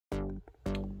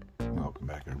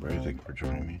everybody, thank you for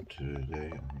joining me.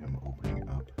 Today I am opening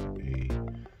up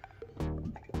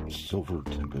a Silver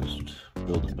Tempest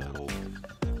Build and Battle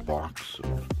box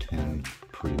of 10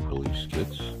 pre-release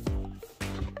kits.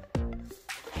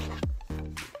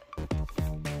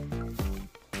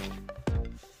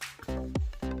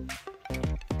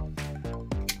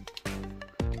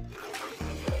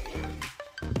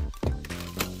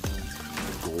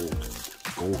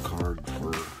 Gold card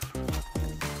for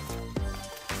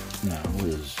now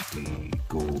is the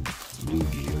gold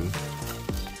Lugia.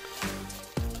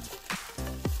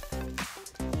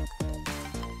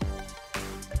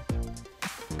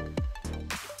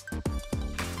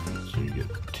 So you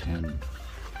get 10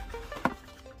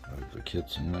 of the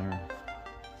kits in there.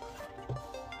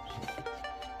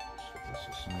 Set this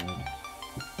aside.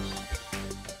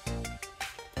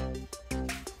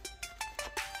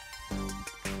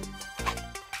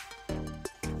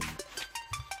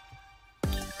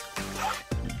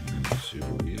 See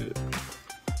what we get.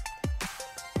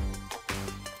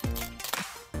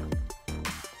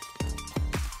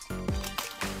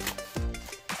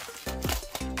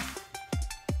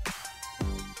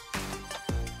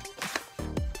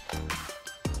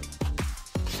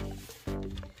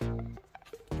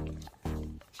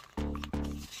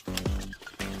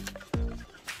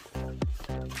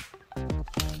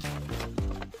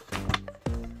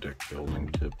 Deck building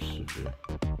tips if you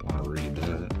want to read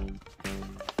that.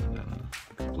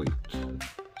 Complete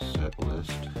set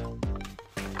list.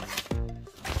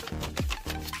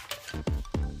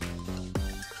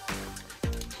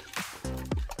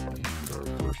 And our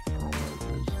first promo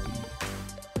is the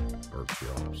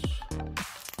Archeops.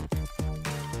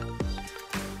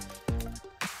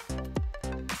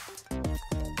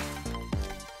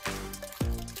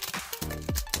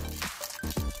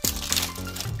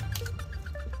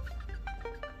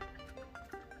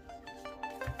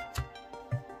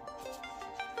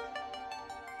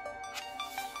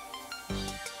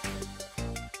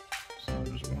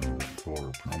 Four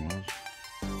promos.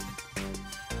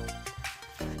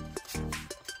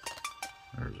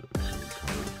 There's a code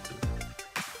card for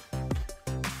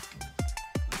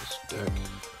this deck.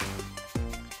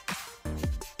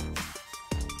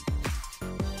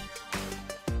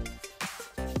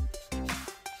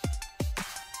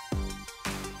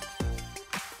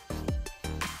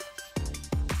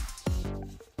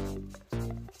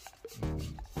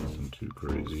 Nothing too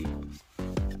crazy.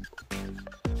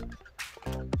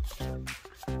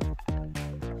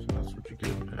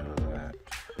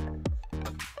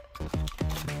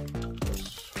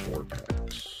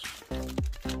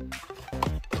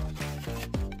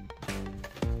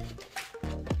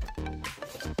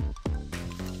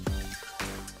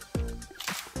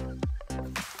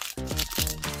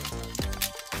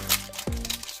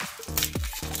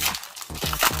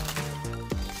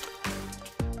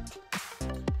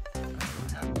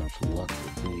 Luck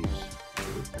with these for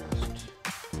the past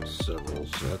several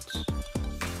sets,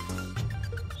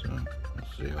 so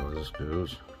let's see how this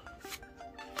goes.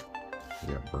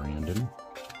 We got Brandon,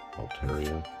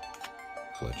 Altaria,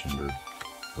 Fletchender,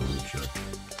 Pelucha,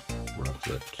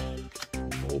 Rufflet,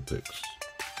 Vulpix,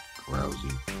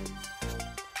 Drowsy,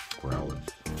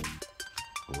 Growlithe,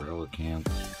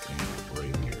 Relicanth, and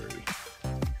Braviary.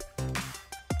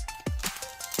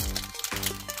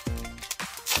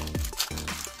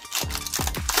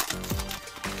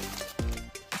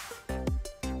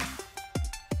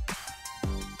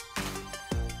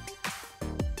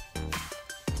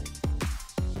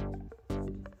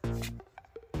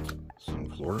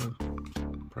 Flora,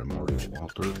 Primordial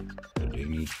Walter,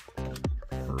 Dedenne,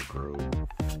 Murkrow,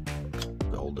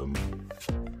 Beldum,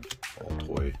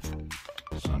 Altoy,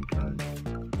 Sunkern,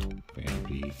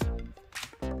 Vampy,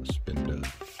 Spinda,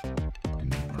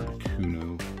 and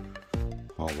Articuno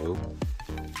Hollow.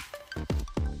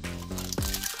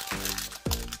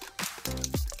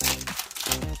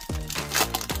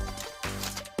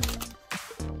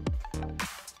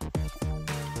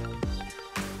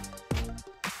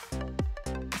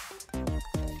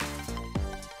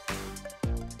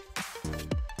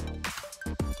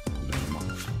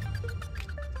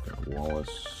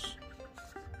 Wallace,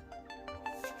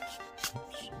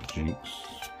 Jinx,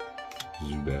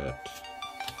 Zubat,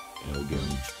 Elgin,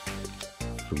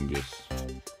 Fungus,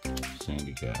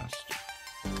 Sandygast,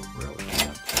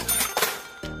 Relicanth,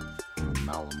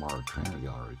 Malamar Trainer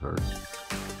Gallery card,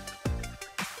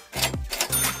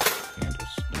 and a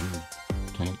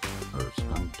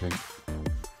Skunk Tank.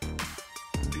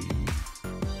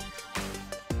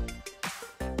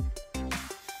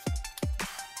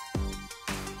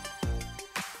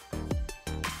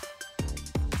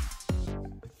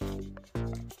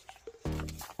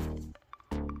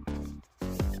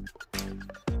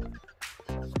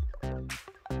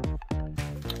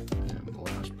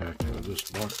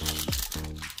 this box.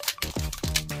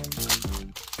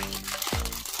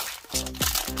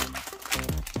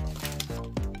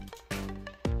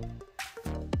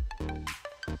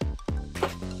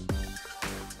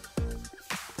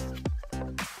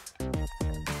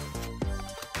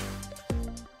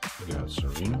 We got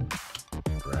Serena,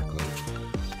 Dracula,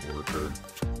 Orchard,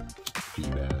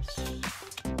 Feebass,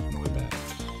 Noibat,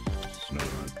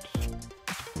 Snorunt,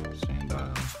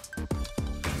 Sandile,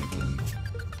 Fennekin,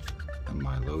 a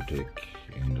Milotic,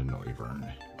 and a Noivern.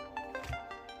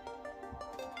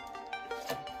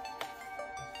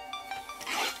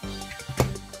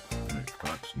 Alright,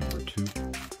 box number 2.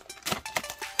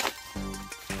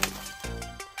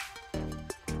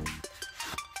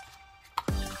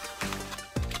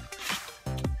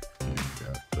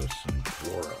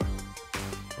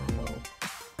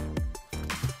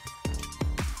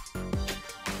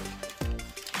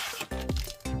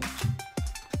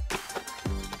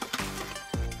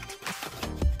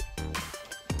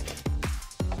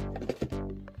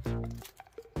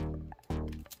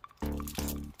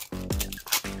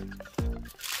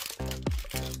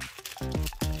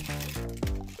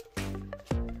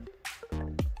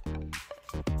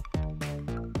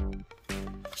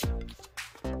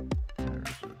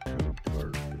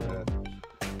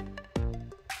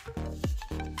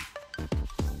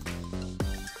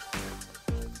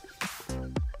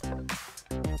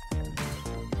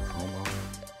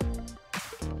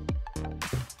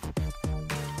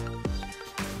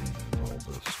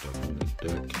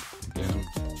 Deck again.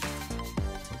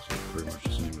 Looks like pretty much the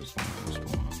same as the last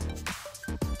one.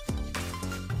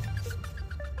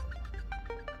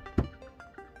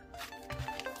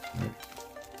 Right.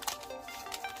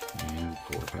 And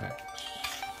 4 packs.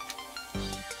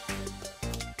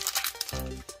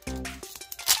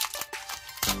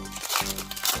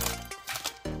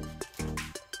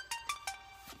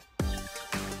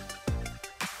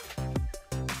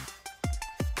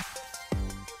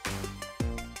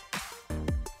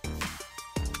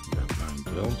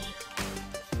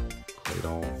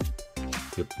 Claydol,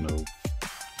 Hypno,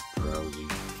 Drowsy,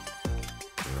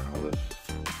 Growlithe,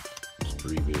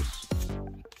 Misdreavus,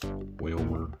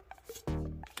 Wailmer,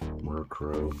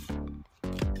 Murkrow,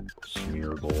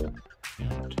 Smeargle,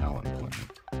 and Talonflame.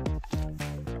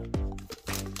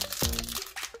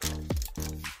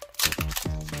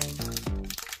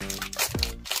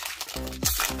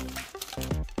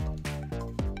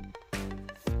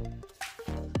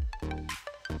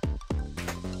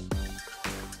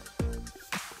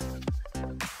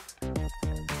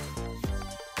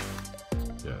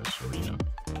 Serena,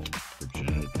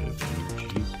 Regenerative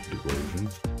Energy, Erosion,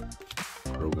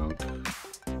 Krogunk,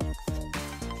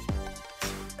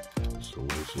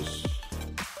 Solosis,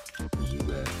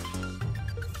 Zubat,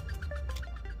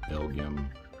 Elgyem,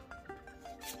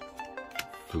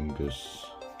 Fungus,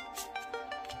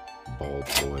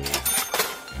 Ballboy,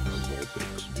 and a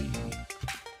Vulpix V.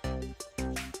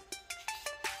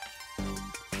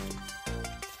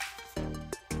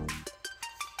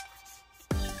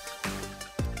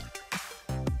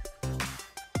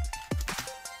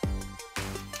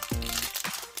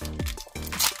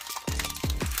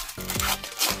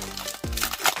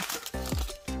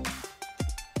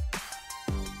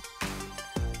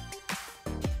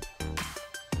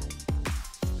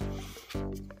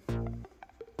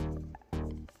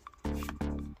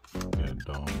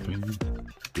 Domping,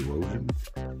 Duosion,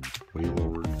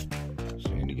 Wailord,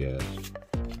 Sandygast,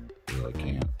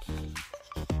 Relicanth,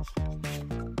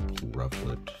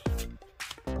 Rufflet,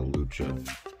 Alucha,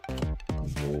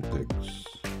 Vulpix,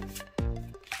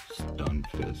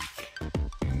 Stunfisk,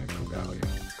 and a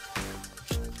Cogalion.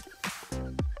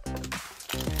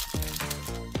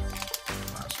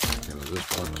 Last pack out of this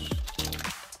box.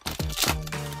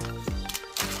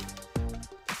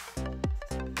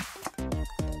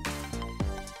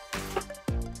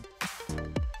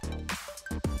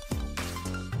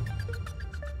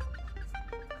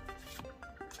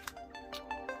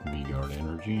 Guard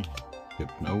Energy,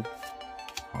 Hypno,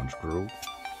 Honchkrow,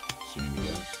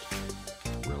 Sandygast,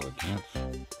 Relicanth,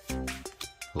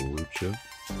 Halucha,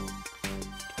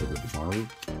 Togedemaru,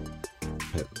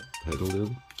 Petalil,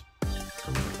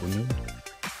 Araquanid,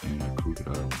 and a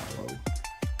Crocodile Hollow.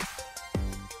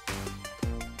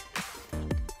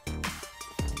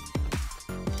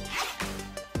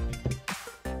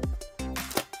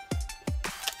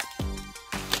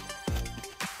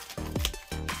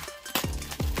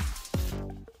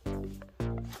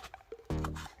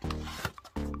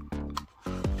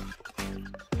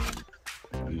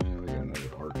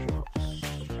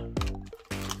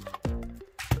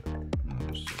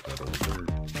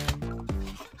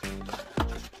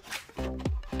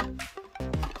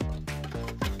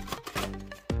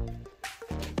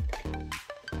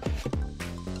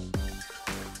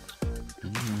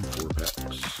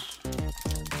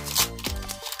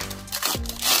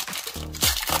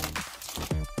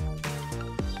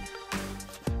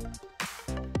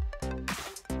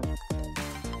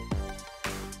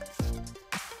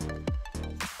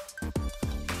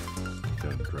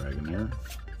 Nightmare,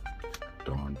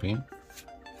 Dawn Paint,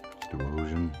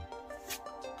 Devotion,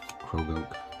 Krogunk,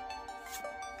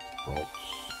 Ralts,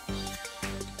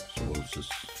 Solosis,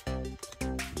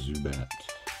 Zubat,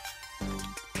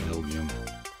 Elgium,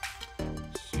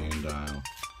 Sandile,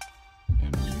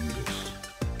 and Mundus.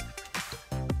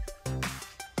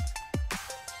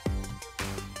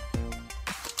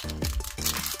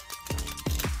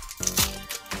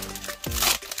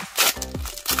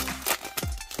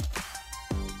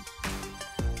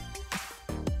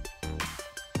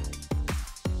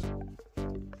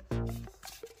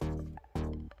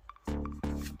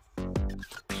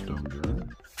 Stonejourner,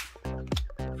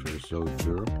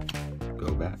 Soldier, Go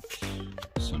Back,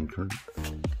 Sunkern,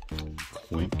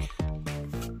 Clink,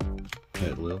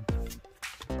 Petlil,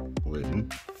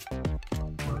 Litten,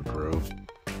 Murkrow,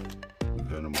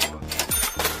 Venomoth,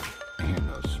 and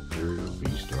a Superior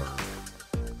V-Star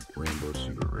Rainbow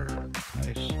Super Rare.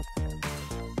 Nice.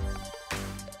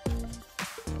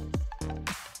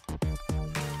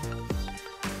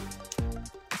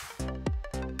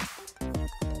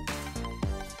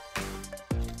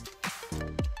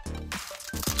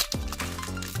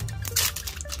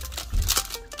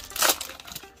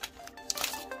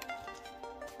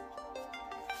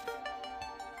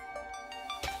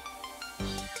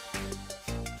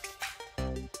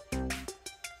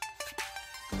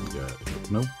 We got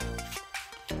Hypno,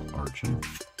 Archon,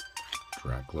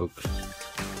 Dracloak,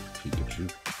 Pikachu,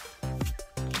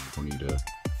 Ponyta,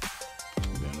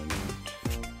 Venonat,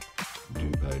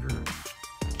 Dewpider,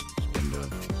 Spinda,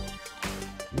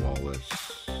 Wallace,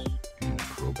 and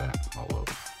Crobat Hollow.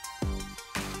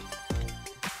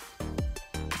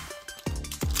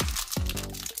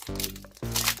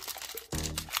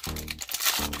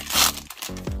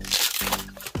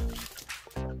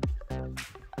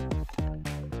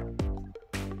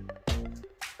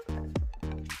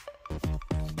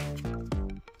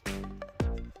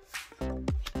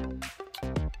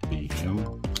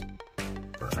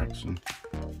 Braxton,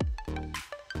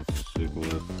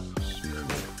 Sigilyph,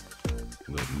 Smeargle,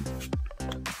 Litten,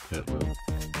 Petlil,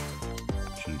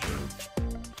 Chinchou,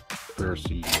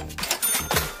 Pharisee,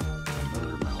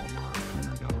 another Malamar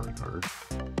Trainer Gallery card,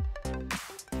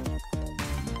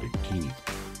 and Victini.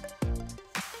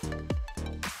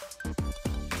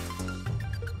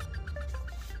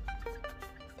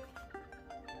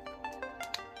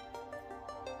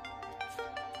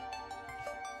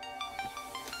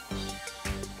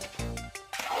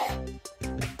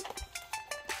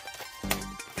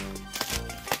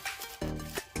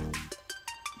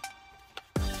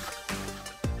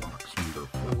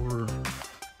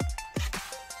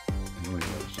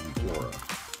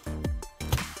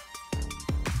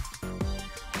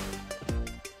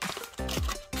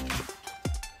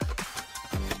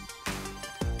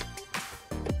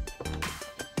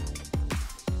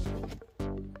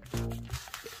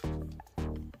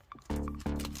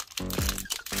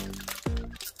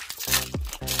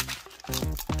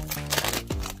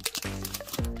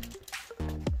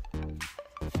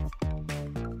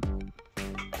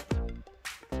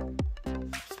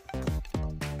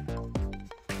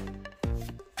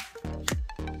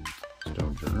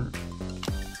 Stonejourner,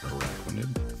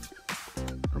 Arachnid,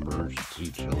 Emergency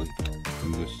Chili,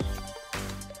 Fungus,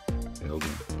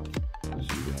 Elgin,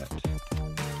 Zubat,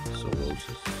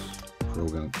 Solosis,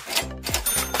 Krogunk,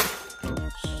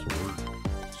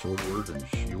 Swordward, and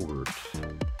Shieldward,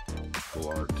 Full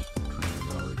Art, Trainer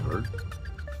Gallery card,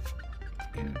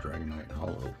 and a Dragonite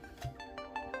Hollow.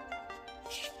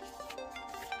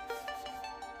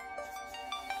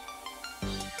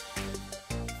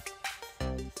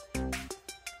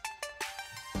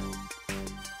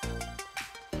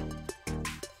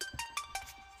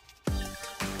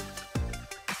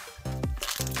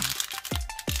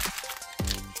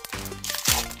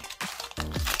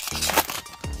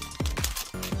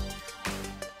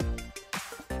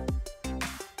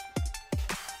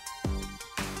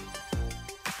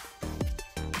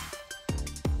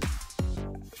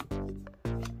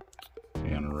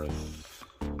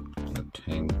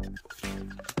 Tang,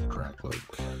 Dracloak,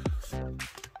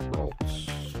 Ralts,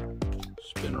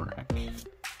 Spinarak,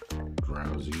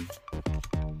 Drowsy,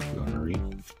 Gunnery,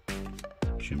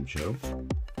 Chimcho,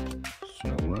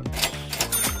 Snorunt,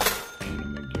 and a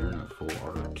Magearna Full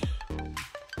Art.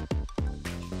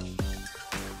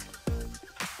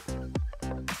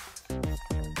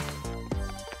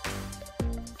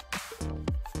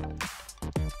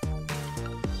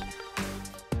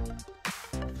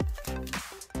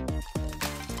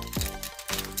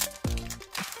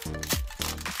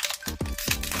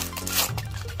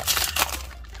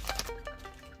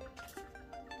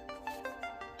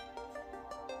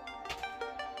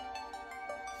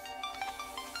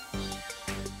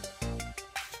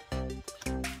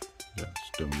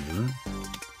 Stoner,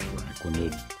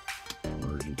 Raquinid,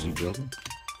 Emergency Builder,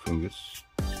 Fungus,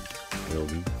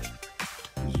 Helgen,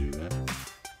 Zubat,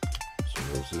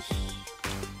 Solosis,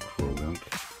 Krogunk,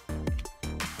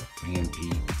 Phanpy,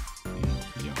 and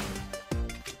Fiona.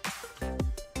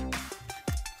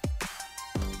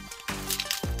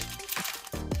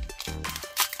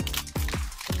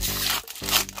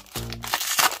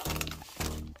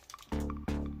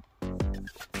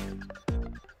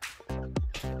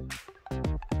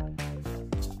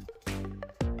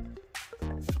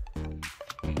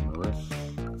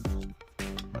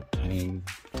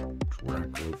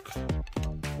 Dracoke,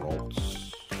 Ralts,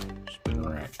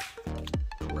 Spinarak,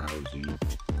 Drowsy,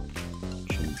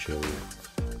 Chincho,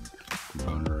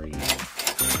 Bunnery,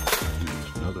 and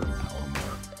another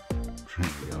Malamar,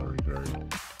 Trinity Gallery Guard,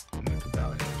 and the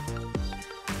Caballion.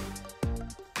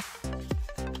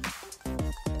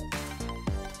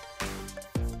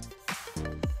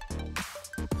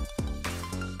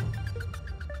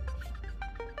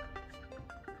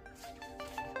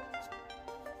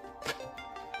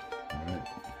 Alright,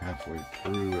 halfway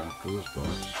through after this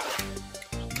box,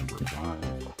 it's number 5.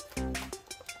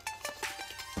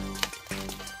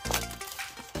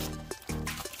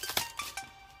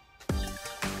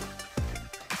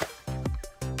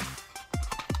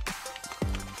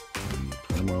 And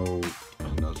promo,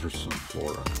 another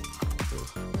Sunflora.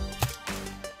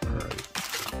 Alright.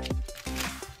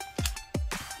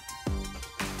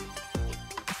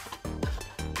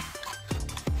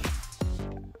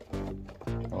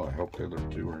 Oh, I hope the other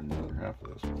two are in the other half of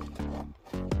this.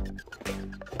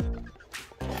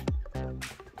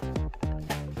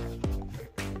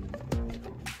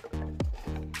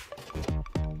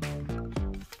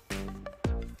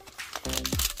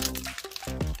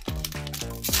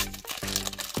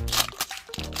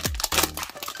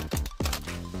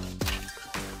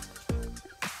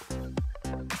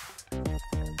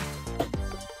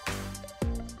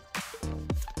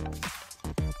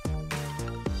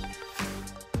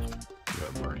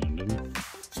 Brandon,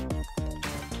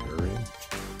 Terry,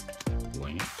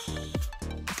 Lance,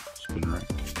 Spinarak,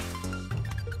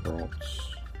 Ralts,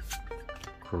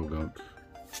 Krogunk,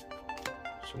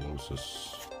 Solosis,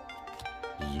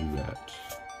 Zubat,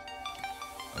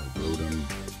 Rotom,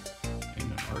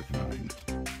 and an Arcanine.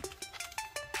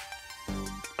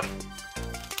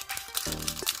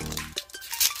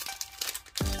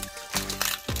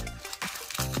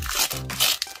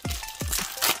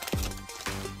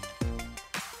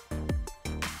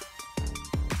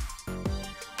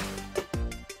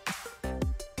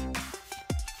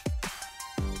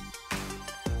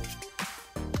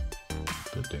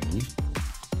 Danny,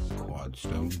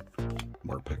 Quadstone,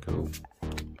 Morpeko,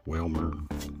 Whelmer,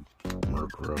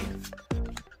 Murkrow,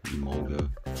 Emolga,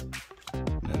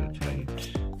 Meditite,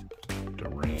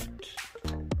 Durant,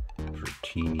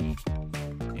 Dratini,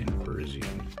 and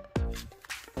Parisian.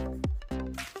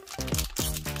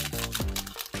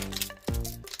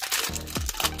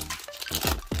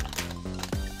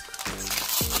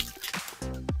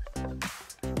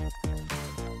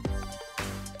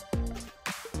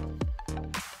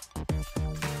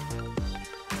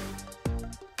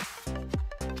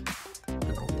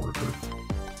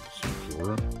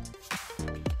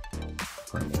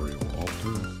 Primordial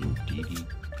Altar, Indeedee,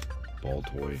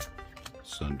 Baltoy,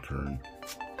 Sunkern,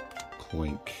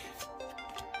 Clink,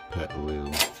 Petaloo,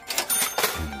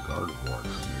 and Gardevoir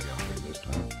coming out here this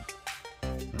time.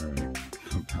 Alright,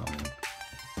 Compelling.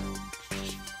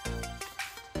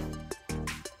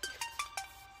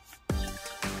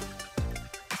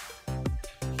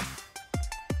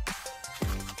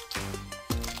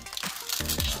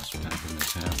 Last pack in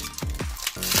this half.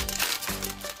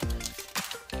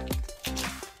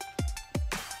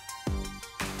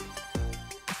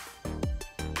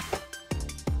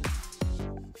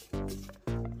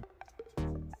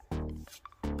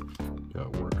 Got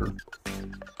Worker,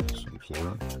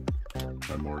 Sunflora,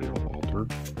 Primordial Altar,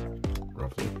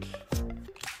 Rufflet,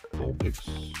 Vulpix,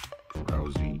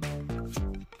 Drowsy,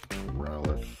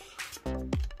 Rowlet,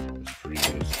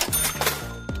 Astreus,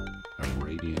 a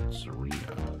Radiant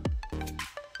Serena,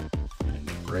 and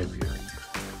a Braviary.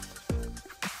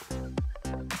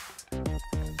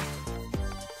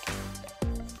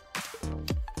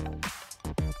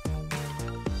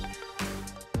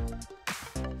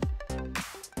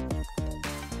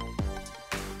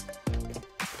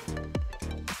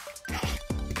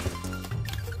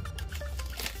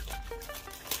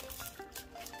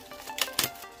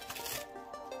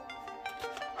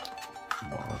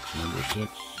 Box number 6.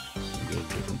 We get a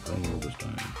different promo this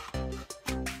time.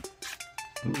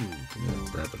 Ooh, yeah,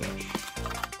 Rapidash.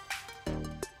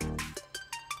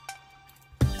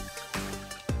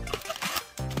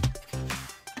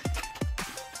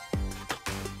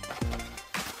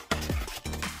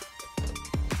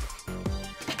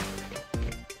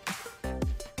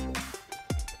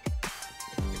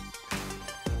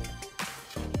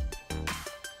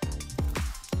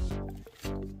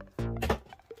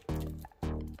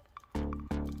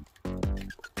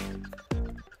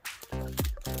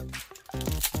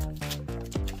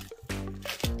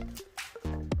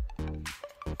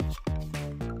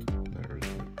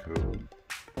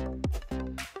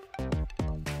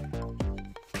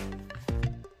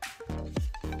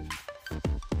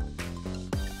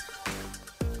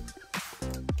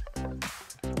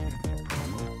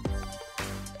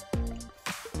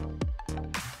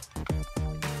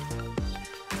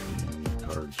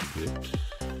 get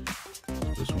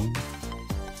this one.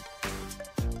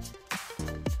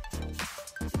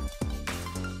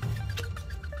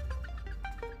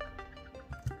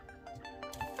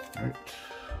 Alright.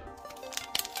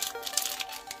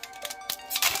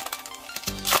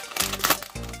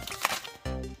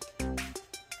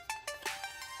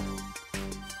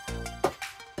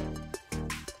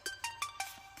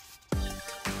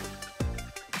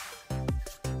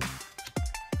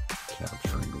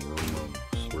 Capturing aroma,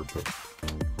 slurp up,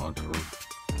 contour,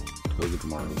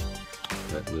 Togetomaro,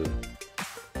 Petlib,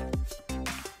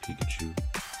 Pikachu,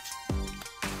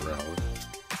 Growlithe,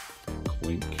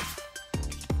 Clink,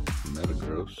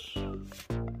 Metagross,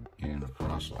 and a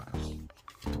Frostlass.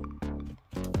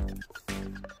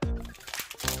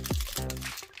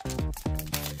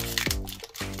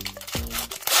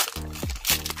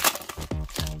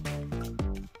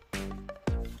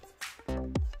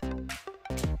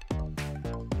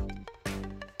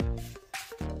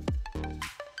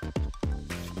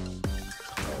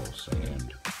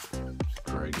 Sand,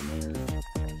 Dragonair,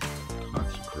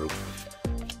 Toxicroak,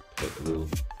 Petlil,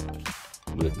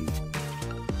 Litten,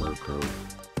 Murkrow,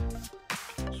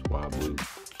 Swablu,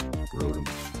 Rotom,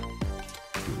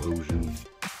 Delosion,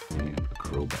 and a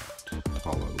Crobat,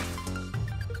 Hollow.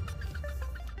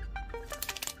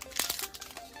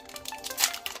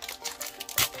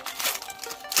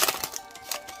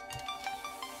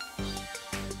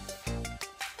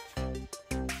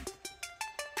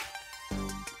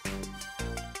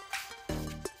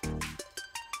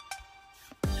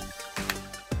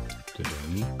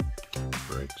 Today,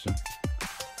 Braixen,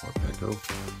 Arpeco,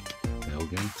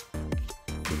 Elgin,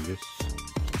 Fungus,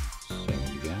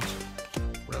 Sandygast,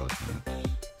 Relicanth,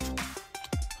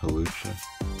 Halucha,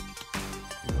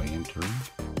 Lantern,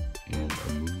 and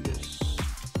Amoonguss.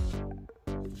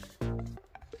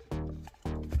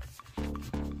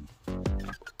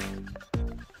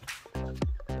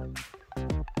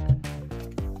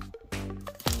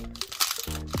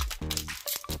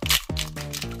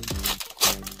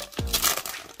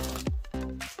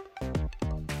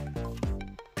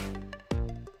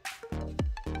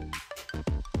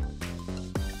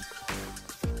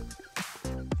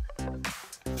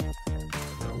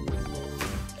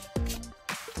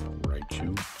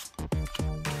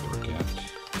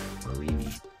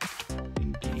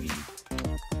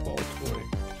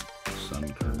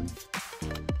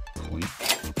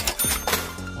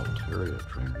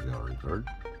 Trainer Gallery card,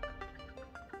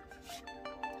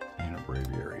 and a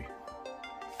Braviary.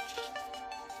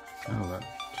 Now that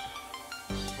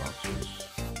box is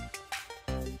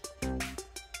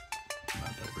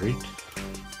not that great.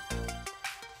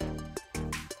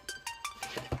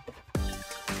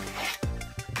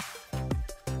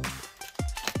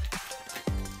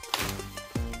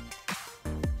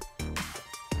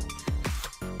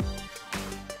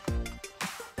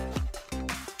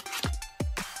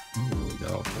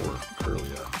 For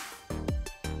Curlia.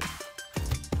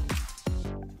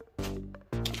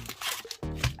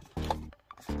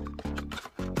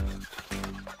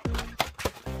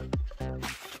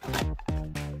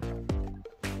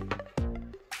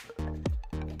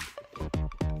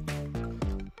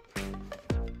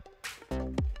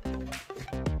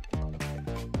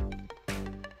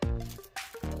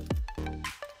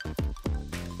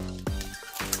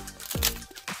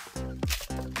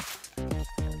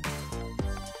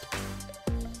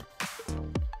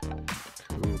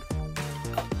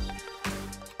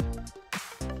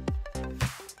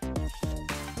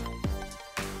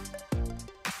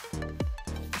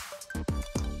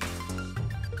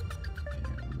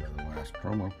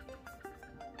 Promo.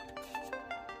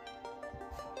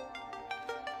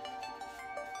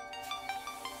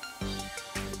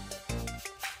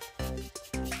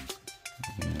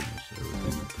 And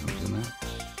everything that comes in that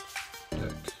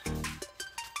deck,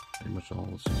 pretty much all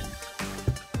the same.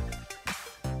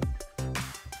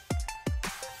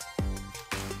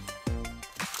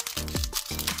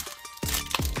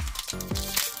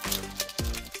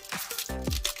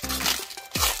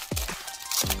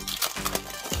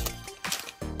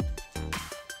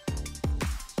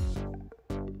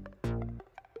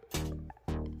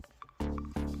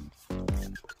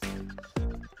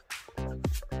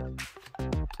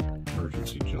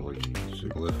 Emergency Jelly,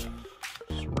 Sigilyph,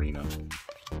 Serena,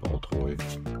 Baltoy,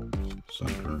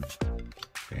 Sunkern,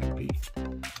 Vampy,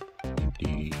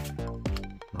 Indeedee,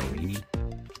 Marini,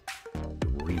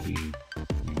 Doribi,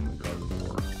 and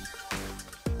Gardevoir.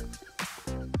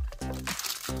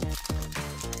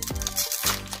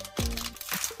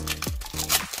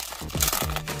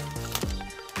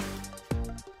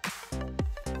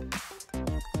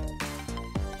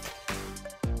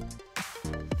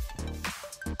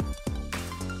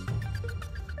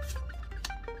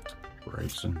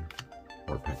 Grayson,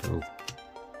 Orpeco,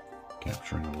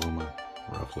 Capturing Aroma,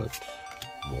 Rufflet,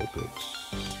 Vulpix,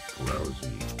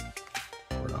 Drowsy,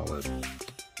 Rowlet,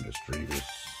 Mischievous,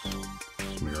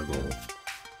 Smeargle,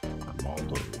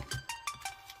 Armaldo.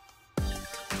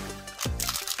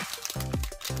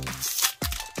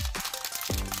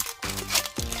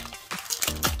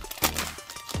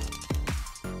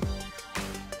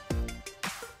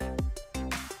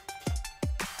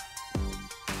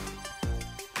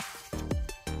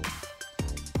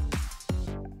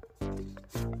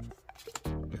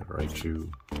 Raichu,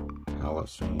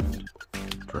 Palisand,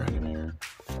 Dragonair,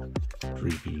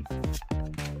 Dreepy,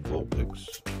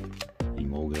 Vulpix,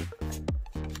 Emolga,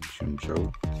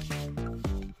 Chuncho,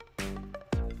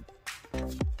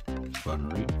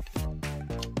 Bunnery,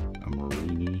 a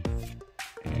Marini,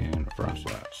 and a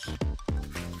Frostlass.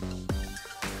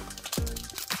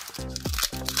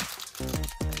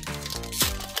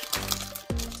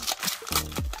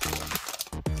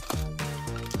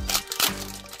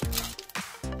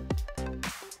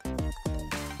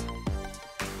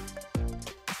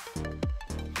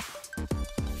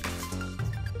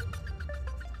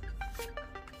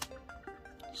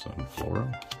 Sunflora,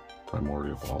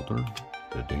 Primordial Altar,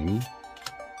 Dedenne,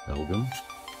 Elgin,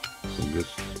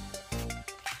 Fungus,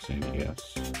 Sandcats,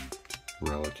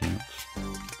 Relicanth,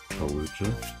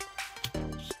 Palucha,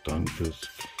 Stunfisk,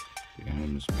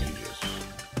 and Mismagius.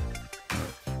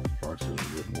 Boxes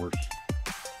are getting worse.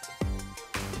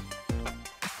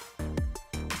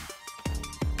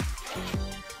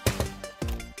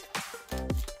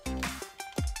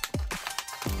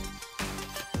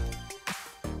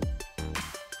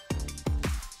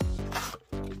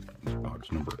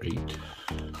 Box number 8.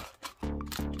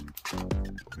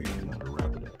 We have another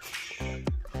Rapidash.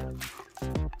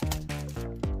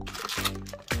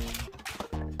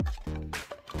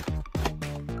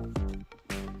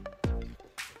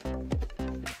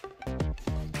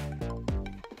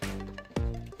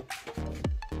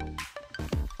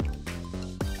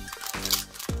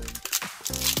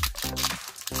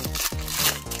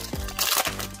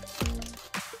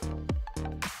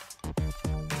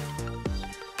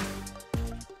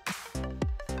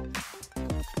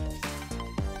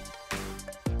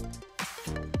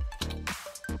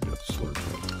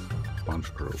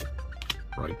 Honchkrow,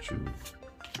 Raichu,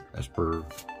 Esper,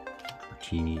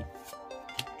 Dratini,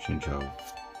 Chinchou,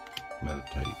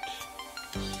 Meditite,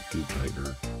 Dewpider,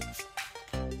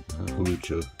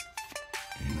 Hawlucha,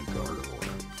 and a Gardevoir.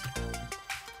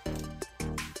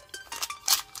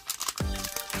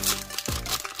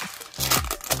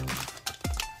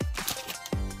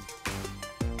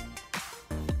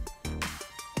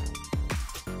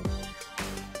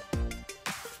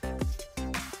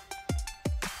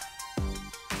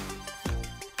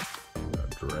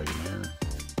 Dragonair,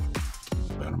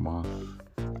 Venomoth,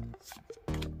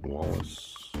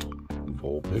 Wallace,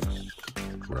 Vulpix,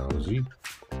 Drowsy,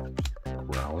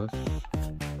 Growlithe,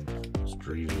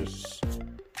 Mischievous,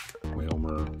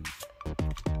 Wailmer,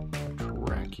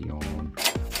 Terrakion,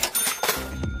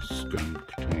 and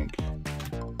Skuntank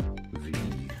V.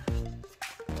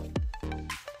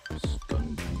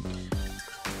 Skuntank.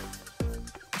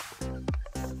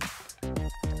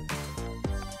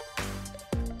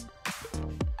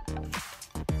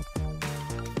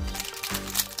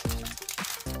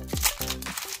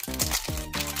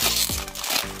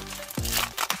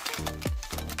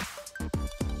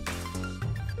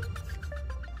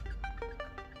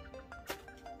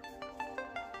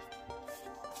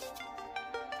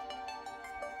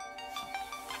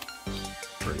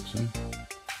 Grayson,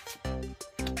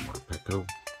 Orpeco,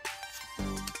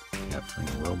 Capturing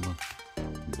Aroma,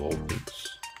 Vulpix,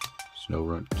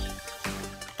 Snorunt,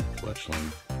 Fletchling,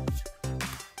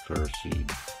 Ferroseed,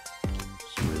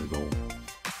 Smeargle,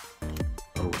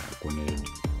 Araquanid,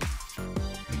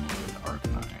 and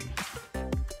Arcanine.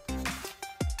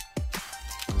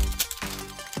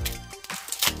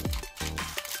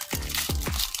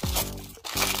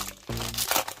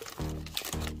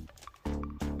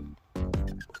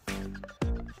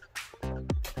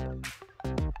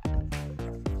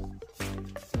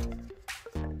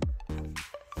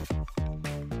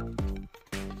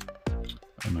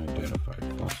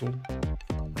 Unidentified Fossil,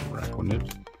 Araquanid,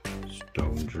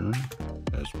 Stonjourn,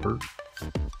 Esper,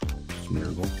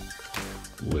 Smeargle,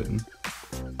 Litten,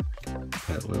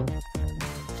 Petlil,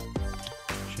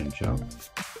 Chinchou,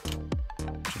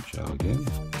 Chinchou again,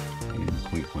 and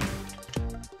Queequeg.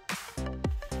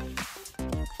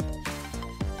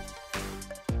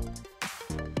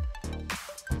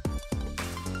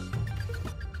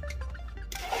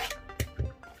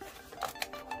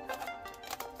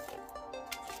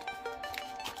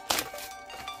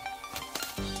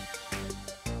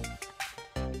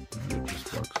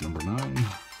 number 9.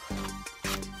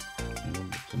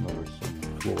 And it's another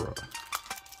Flora.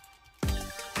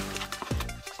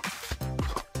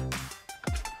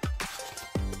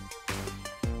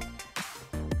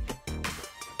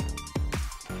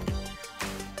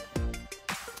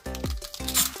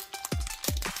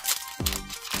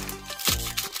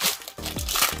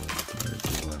 There's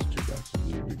the last 2 boxes.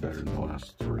 These will be better than the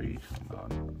last 3. Hold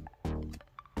on.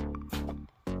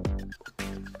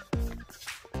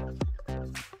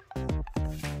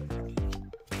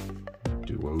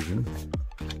 Duosion,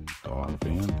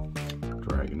 Dawnfan,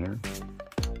 Dragonair,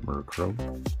 Murkrow,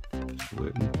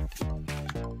 Litten,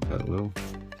 Petlil,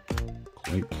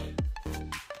 Clink,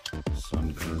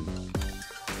 Sunkern,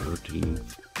 13,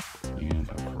 and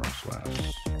a Frostlass.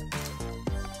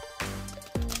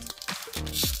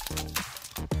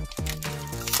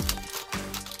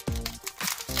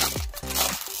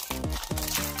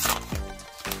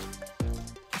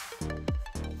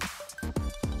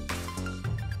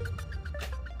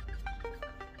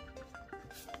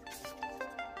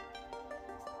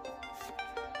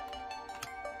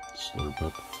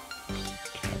 Slurpup,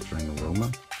 Capturing Aroma,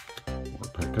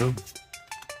 Morpeko,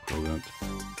 Croagunk,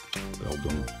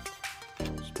 Beldum,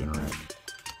 Spinarak,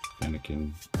 Fennekin,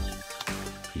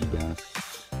 Feebas,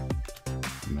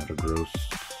 Metagross,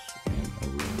 and a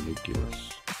Ridiculous.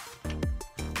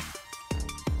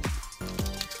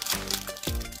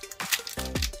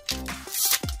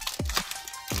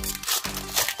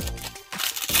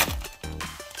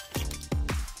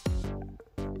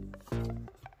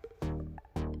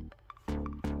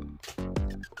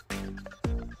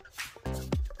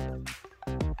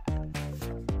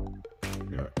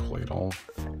 Got Claydol,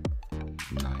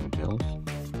 Ninetales,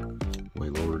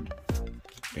 Wailord,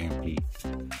 Vampy,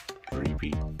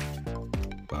 Dreepy,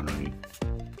 Bunnery,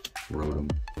 Rotom,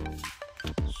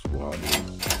 Swablu,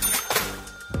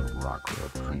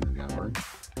 Rockruff Trainer Gallery,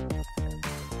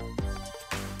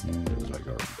 and a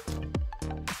Zygarde.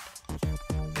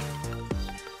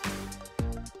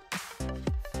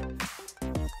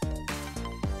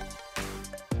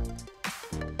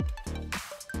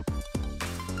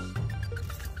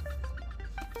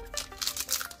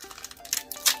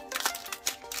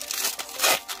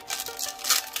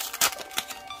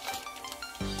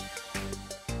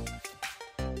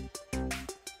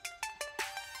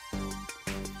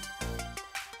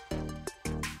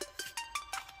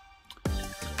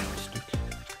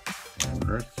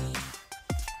 Earth,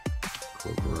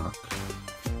 Krokorok,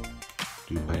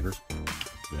 Dewpider,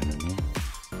 Venonat,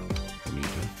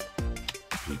 Ponyta,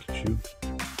 Pikachu,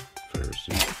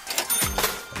 Pharisee,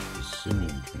 the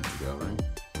Simian Trainer Gallery,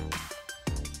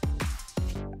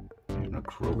 and a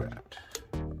Crobat.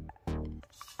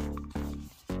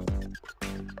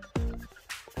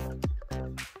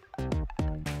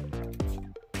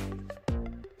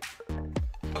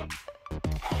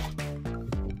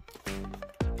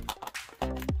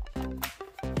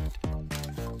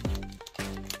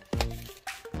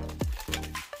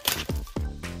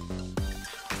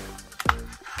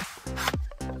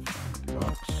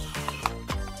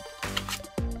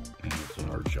 And it's an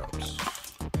art shops.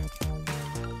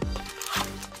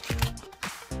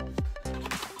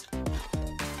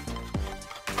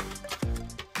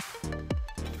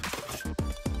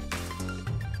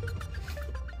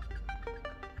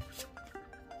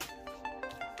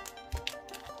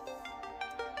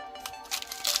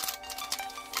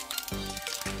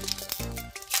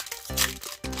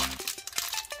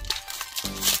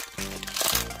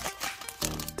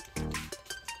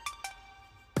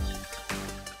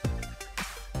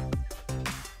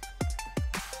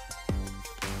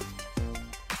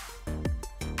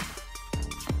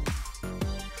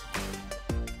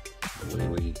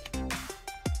 Lily,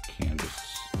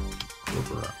 Candace,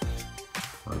 Krokorok,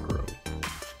 Murkrow,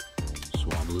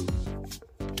 Swablu,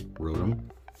 Rotom,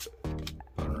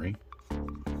 Bunnery,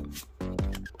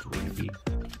 Dreepy,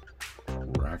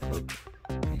 Rockruff,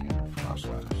 and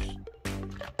Frostlass.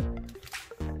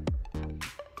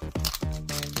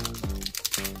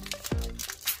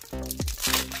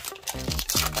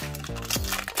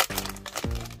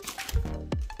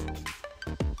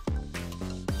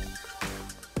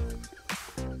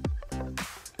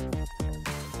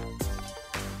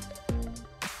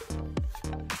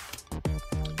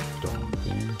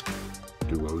 Dawnfan,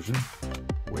 Duosion,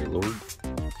 Wailord,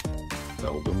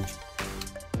 Beldum,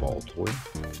 Baltoy,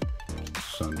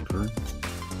 Sunkern,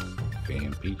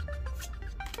 Vampy,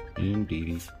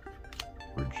 Indeedee,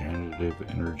 Regenerative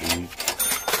Energy,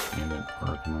 and an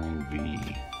Arcanine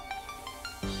V.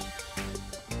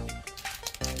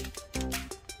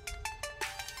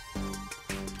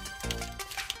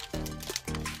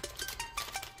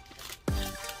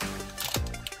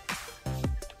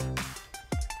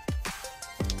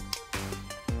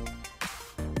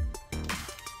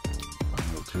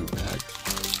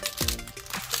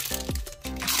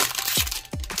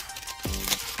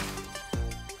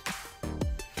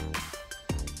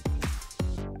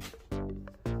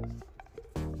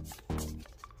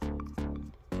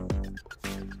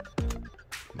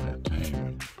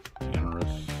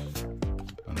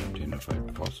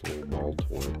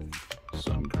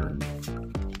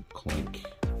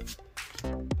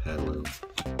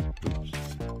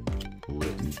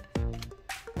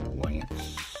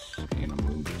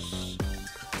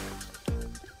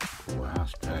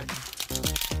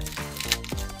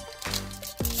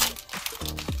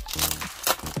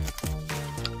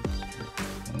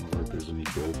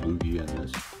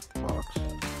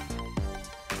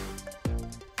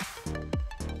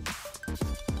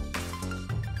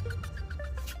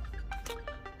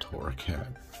 for a cat.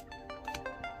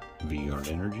 V-Guard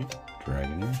Energy,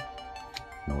 Dragonair,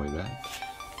 Noibat,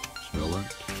 Snorlax,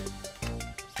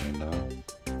 Sandile,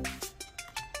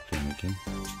 Fennekin,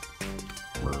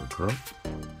 Murkrow,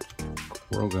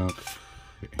 Croagunk,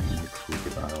 and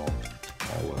Crocodile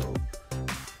Hollow.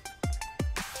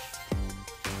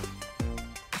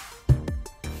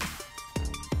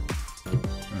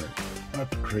 Alright, not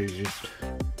the craziest.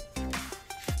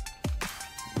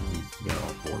 Got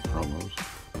all 4 promos.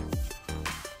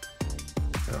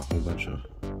 Got a whole bunch of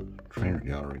trainer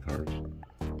gallery cards.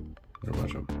 Got a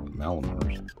bunch of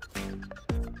Malamars.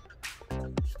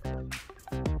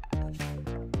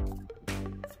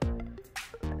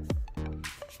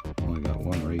 Only got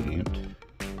 1 Radiant.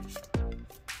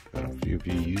 Got a few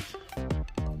V's.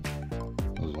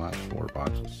 Those last 4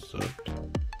 boxes sucked.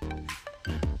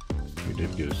 We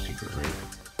did get a secret rare.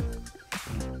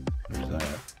 So there's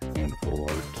that.